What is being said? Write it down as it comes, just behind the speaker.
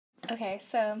Okay,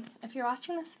 so if you're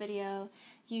watching this video,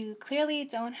 you clearly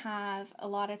don't have a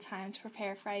lot of time to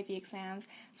prepare for IB exams,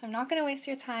 so I'm not going to waste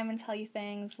your time and tell you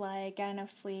things like get enough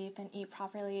sleep and eat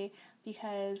properly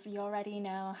because you already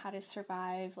know how to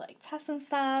survive like tests and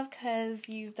stuff because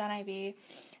you've done IB.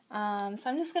 So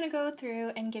I'm just going to go through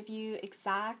and give you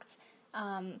exact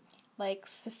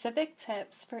specific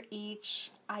tips for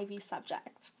each IB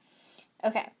subject.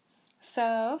 Okay,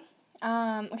 so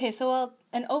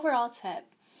an overall tip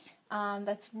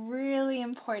that's really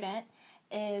important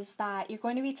is that you're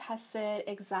going to be tested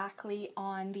exactly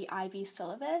on the IB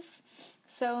syllabus.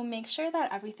 So make sure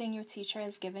that everything your teacher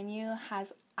has given you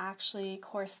has actually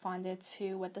corresponded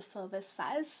to what the syllabus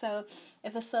says. So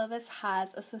if the syllabus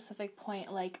has a specific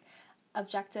point like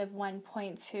objective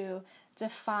 1.2,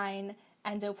 define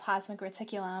endoplasmic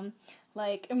reticulum,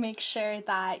 make sure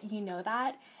that you know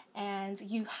that and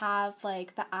you have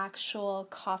the actual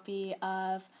copy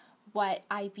of what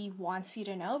IB wants you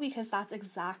to know, because that's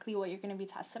exactly what you're going to be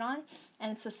tested on,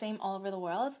 and it's the same all over the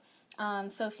world.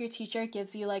 So if your teacher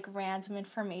gives you random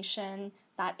information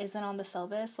that isn't on the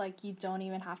syllabus, you don't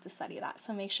even have to study that.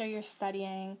 So make sure you're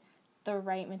studying the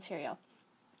right material.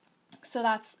 So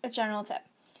that's a general tip.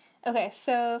 Okay,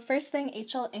 so first thing,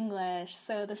 HL English.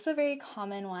 So this is a very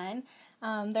common one.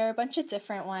 There are a bunch of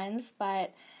different ones,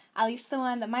 but at least the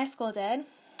one that my school did.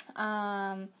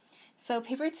 So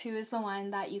paper 2 is the one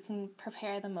that you can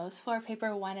prepare the most for.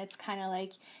 Paper 1, it's kind of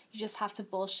you just have to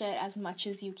bullshit as much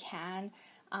as you can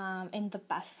in the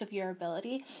best of your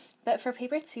ability. But for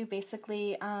paper 2,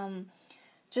 basically,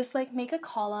 just make a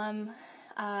column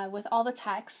with all the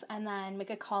text, and then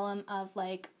make a column of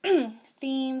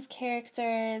themes,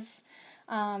 characters,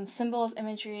 symbols,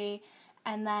 imagery,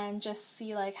 and then just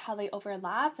see how they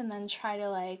overlap, and then try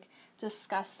to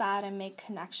discuss that and make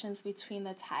connections between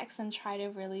the text and try to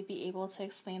really be able to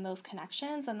explain those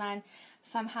connections. And then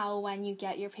somehow when you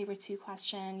get your paper 2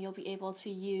 question, you'll be able to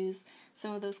use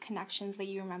some of those connections that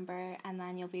you remember, and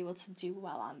then you'll be able to do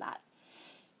well on that.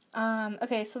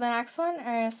 Okay, so the next one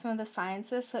are some of the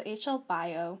sciences. So HL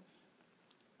Bio.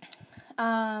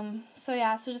 So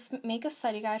just make a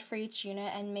study guide for each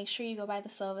unit and make sure you go by the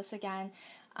syllabus again,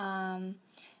 and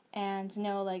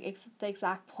know the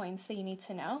exact points that you need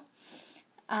to know.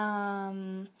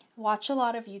 Watch a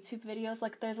lot of YouTube videos.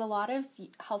 There's a lot of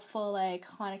helpful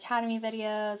Khan Academy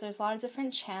videos. There's a lot of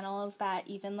different channels that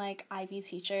even IB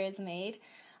teachers made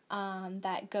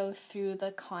that go through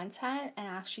the content and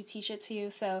actually teach it to you.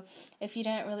 So if you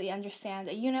didn't really understand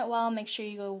a unit well, make sure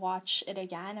you go watch it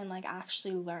again and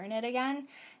actually learn it again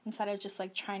instead of just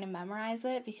trying to memorize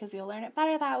it, because you'll learn it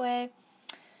better that way.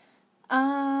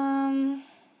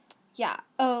 Yeah.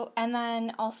 Oh, and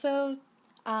then also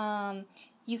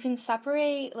you can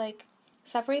separate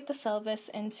the syllabus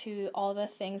into all the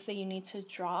things that you need to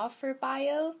draw for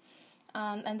bio,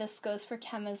 and this goes for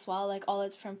chem as well, all the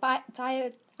different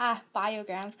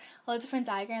biograms, all the different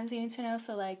diagrams you need to know.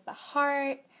 So the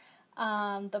heart,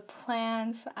 the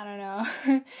plant, I don't know,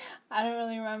 I don't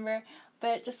really remember,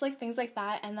 but just things like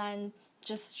that, and then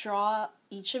just draw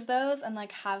each of those and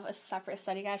have a separate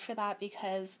study guide for that,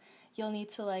 because you'll need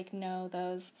to know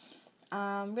those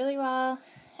really well.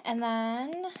 And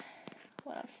then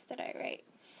what else did I write?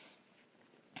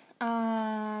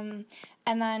 And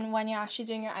then when you're actually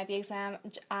doing your IB exam,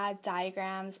 add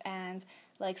diagrams and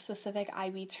specific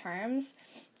IB terms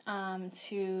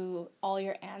to all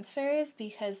your answers,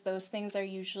 because those things are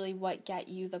usually what get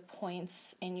you the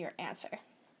points in your answer.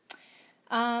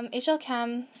 HL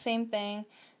Chem, same thing.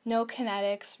 Know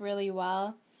kinetics really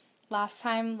well. Last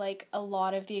time, a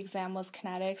lot of the exam was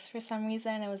kinetics for some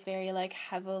reason. It was very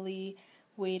heavily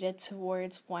weighted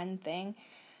towards one thing.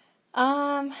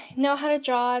 Know how to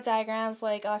draw diagrams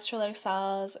like electrolytic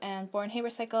cells and Born-Haber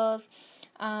cycles.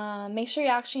 Make sure you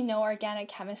actually know organic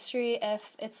chemistry.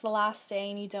 If it's the last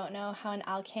day and you don't know how an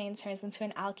alkane turns into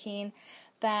an alkene,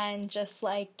 then just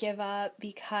give up,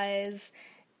 because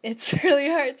it's really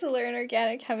hard to learn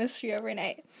organic chemistry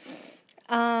overnight.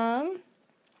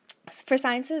 For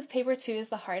sciences, paper 2 is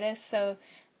the hardest, so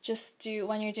just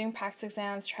when you're doing practice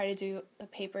exams, try to do the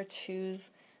paper 2s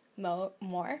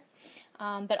more.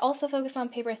 But also focus on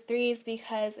paper 3s,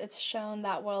 because it's shown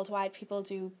that worldwide people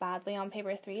do badly on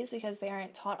paper 3s because they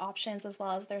aren't taught options as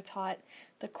well as they're taught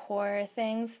the core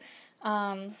things.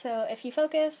 So if you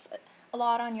focus a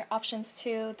lot on your options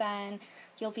too, then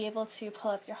you'll be able to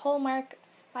pull up your whole mark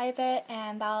by a bit,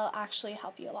 and that'll actually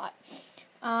help you a lot.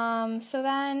 So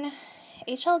then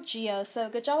HL Geo. So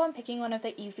good job on picking one of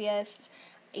the easiest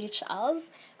HLs.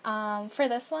 For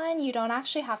this one, you don't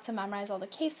actually have to memorize all the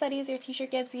case studies your teacher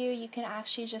gives you. You can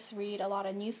actually just read a lot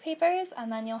of newspapers,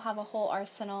 and then you'll have a whole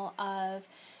arsenal of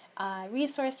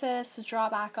resources to draw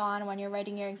back on when you're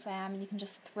writing your exam, and you can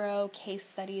just throw case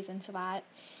studies into that.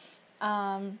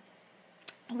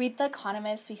 Read The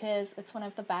Economist because it's one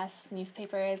of the best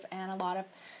newspapers, and a lot of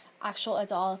actual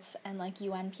adults and like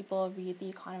UN people read The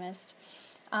Economist.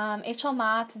 HL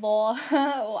Math, lol.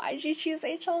 Why did you choose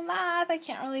HL Math? I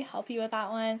can't really help you with that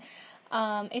one.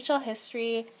 HL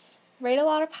History, write a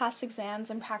lot of past exams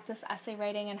and practice essay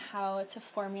writing and how to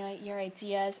formulate your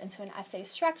ideas into an essay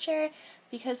structure,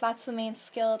 because that's the main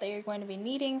skill that you're going to be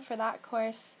needing for that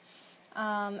course.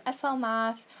 SL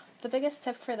Math, the biggest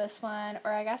tip for this one,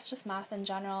 or I guess just math in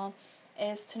general,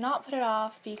 is to not put it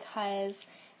off, because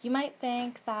you might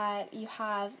think that you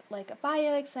have like a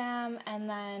bio exam and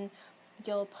then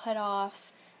you'll put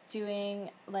off doing,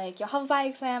 like, you'll have a bio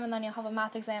exam and then you'll have a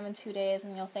math exam in 2 days,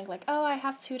 and you'll think like, oh, I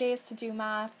have 2 days to do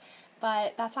math.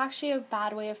 But that's actually a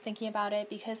bad way of thinking about it,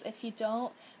 because if you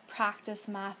don't practice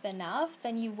math enough,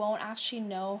 then you won't actually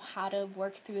know how to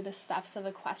work through the steps of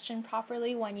a question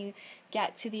properly when you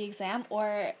get to the exam,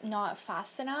 or not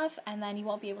fast enough, and then you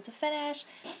won't be able to finish,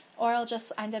 or it'll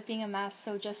just end up being a mess.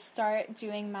 So just start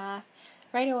doing math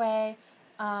right away,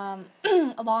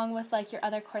 along with like your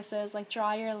other courses, like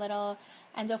draw your little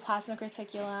endoplasmic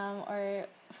reticulum or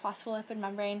phospholipid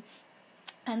membrane,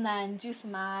 and then do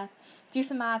some math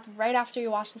right after you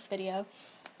watch this video.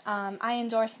 I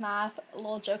endorse math,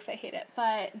 little jokes, I hate it,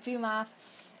 but do math.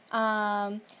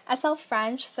 SL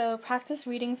French, so practice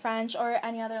reading French or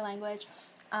any other language,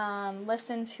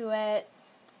 listen to it,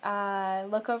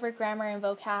 look over grammar and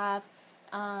vocab,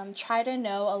 try to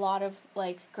know a lot of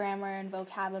like grammar and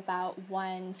vocab about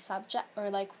one subject, or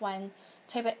like one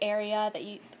type of area that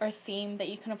you, or theme that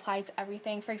you can apply to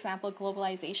everything, for example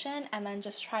globalization, and then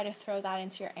just try to throw that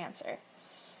into your answer.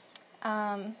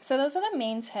 So those are the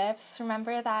main tips.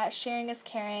 Remember that sharing is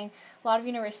caring. A lot of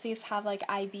universities have like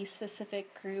IB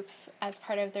specific groups as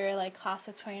part of their like class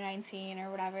of 2019 or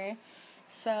whatever.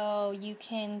 So you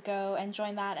can go and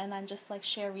join that and then just like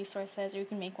share resources, or you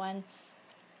can make one.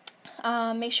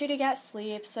 Make sure to get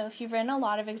sleep. So if you've written a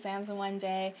lot of exams in one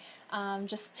day,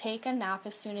 just take a nap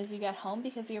as soon as you get home,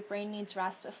 because your brain needs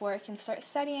rest before it can start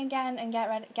studying again and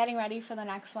getting ready for the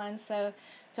next one. So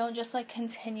don't just like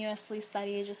continuously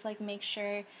study, just like make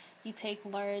sure you take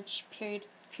large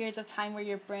periods of time where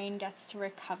your brain gets to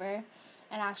recover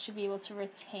and actually be able to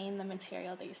retain the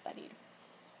material that you studied.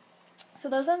 So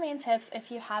those are the main tips.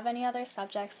 If you have any other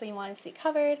subjects that you want to see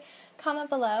covered, comment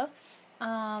below.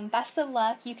 Best of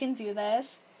luck, you can do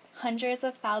this. Hundreds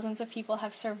of thousands of people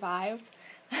have survived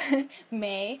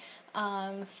May.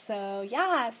 So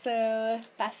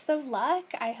best of luck.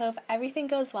 I hope everything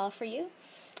goes well for you.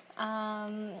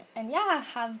 And yeah,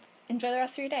 enjoy the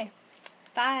rest of your day.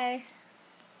 Bye.